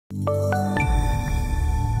Hi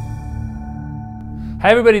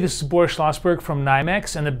everybody, this is Boris Schlossberg from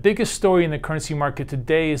NYMEX, and the biggest story in the currency market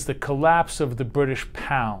today is the collapse of the British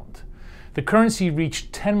pound. The currency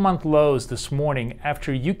reached 10-month lows this morning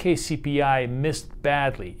after UK CPI missed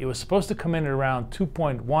badly. It was supposed to come in at around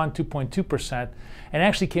 2.1, 2.2% and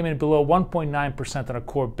actually came in below 1.9% on a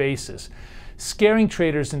core basis, scaring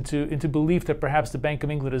traders into belief that perhaps the Bank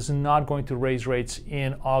of England is not going to raise rates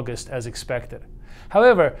in August as expected.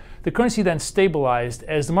 However, the currency then stabilized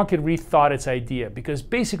as the market rethought its idea, because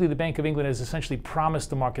basically the Bank of England has essentially promised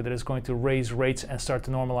the market that it's going to raise rates and start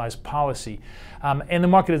to normalize policy. And the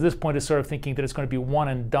market at this point is sort of thinking that it's going to be one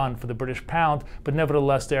and done for the British pound, but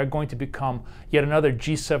nevertheless they are going to become yet another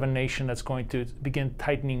G7 nation that's going to begin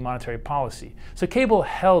tightening monetary policy. So cable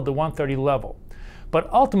held the 130 level. But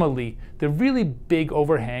ultimately, the really big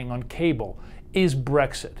overhang on cable is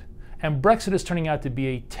Brexit. And Brexit is turning out to be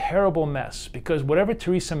a terrible mess, because whatever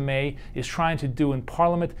Theresa May is trying to do in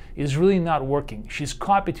Parliament is really not working. She's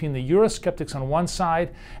caught between the Eurosceptics on one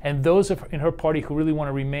side and those in her party who really want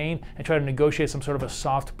to remain and try to negotiate some sort of a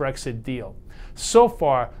soft Brexit deal. So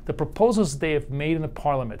far, the proposals they have made in the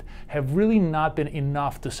Parliament have really not been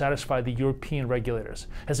enough to satisfy the European regulators.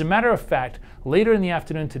 As a matter of fact, later in the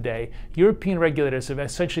afternoon today, European regulators have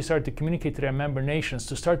essentially started to communicate to their member nations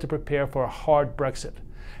to start to prepare for a hard Brexit.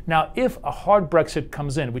 Now, if a hard Brexit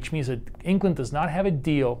comes in, which means that England does not have a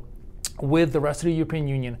deal with the rest of the European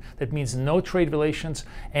Union, that means no trade relations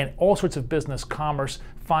and all sorts of business, commerce,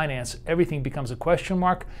 finance, everything becomes a question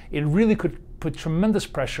mark, it really could put tremendous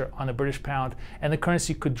pressure on the British pound, and the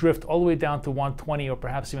currency could drift all the way down to 120 or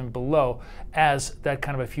perhaps even below as that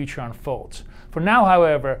kind of a future unfolds. For now,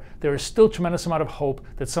 however, there is still a tremendous amount of hope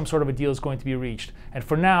that some sort of a deal is going to be reached. And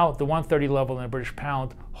for now, the 130 level in the British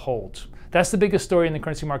pound holds. That's the biggest story in the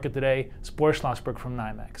currency market today. It's Boris Schlossberg from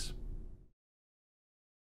NYMEX.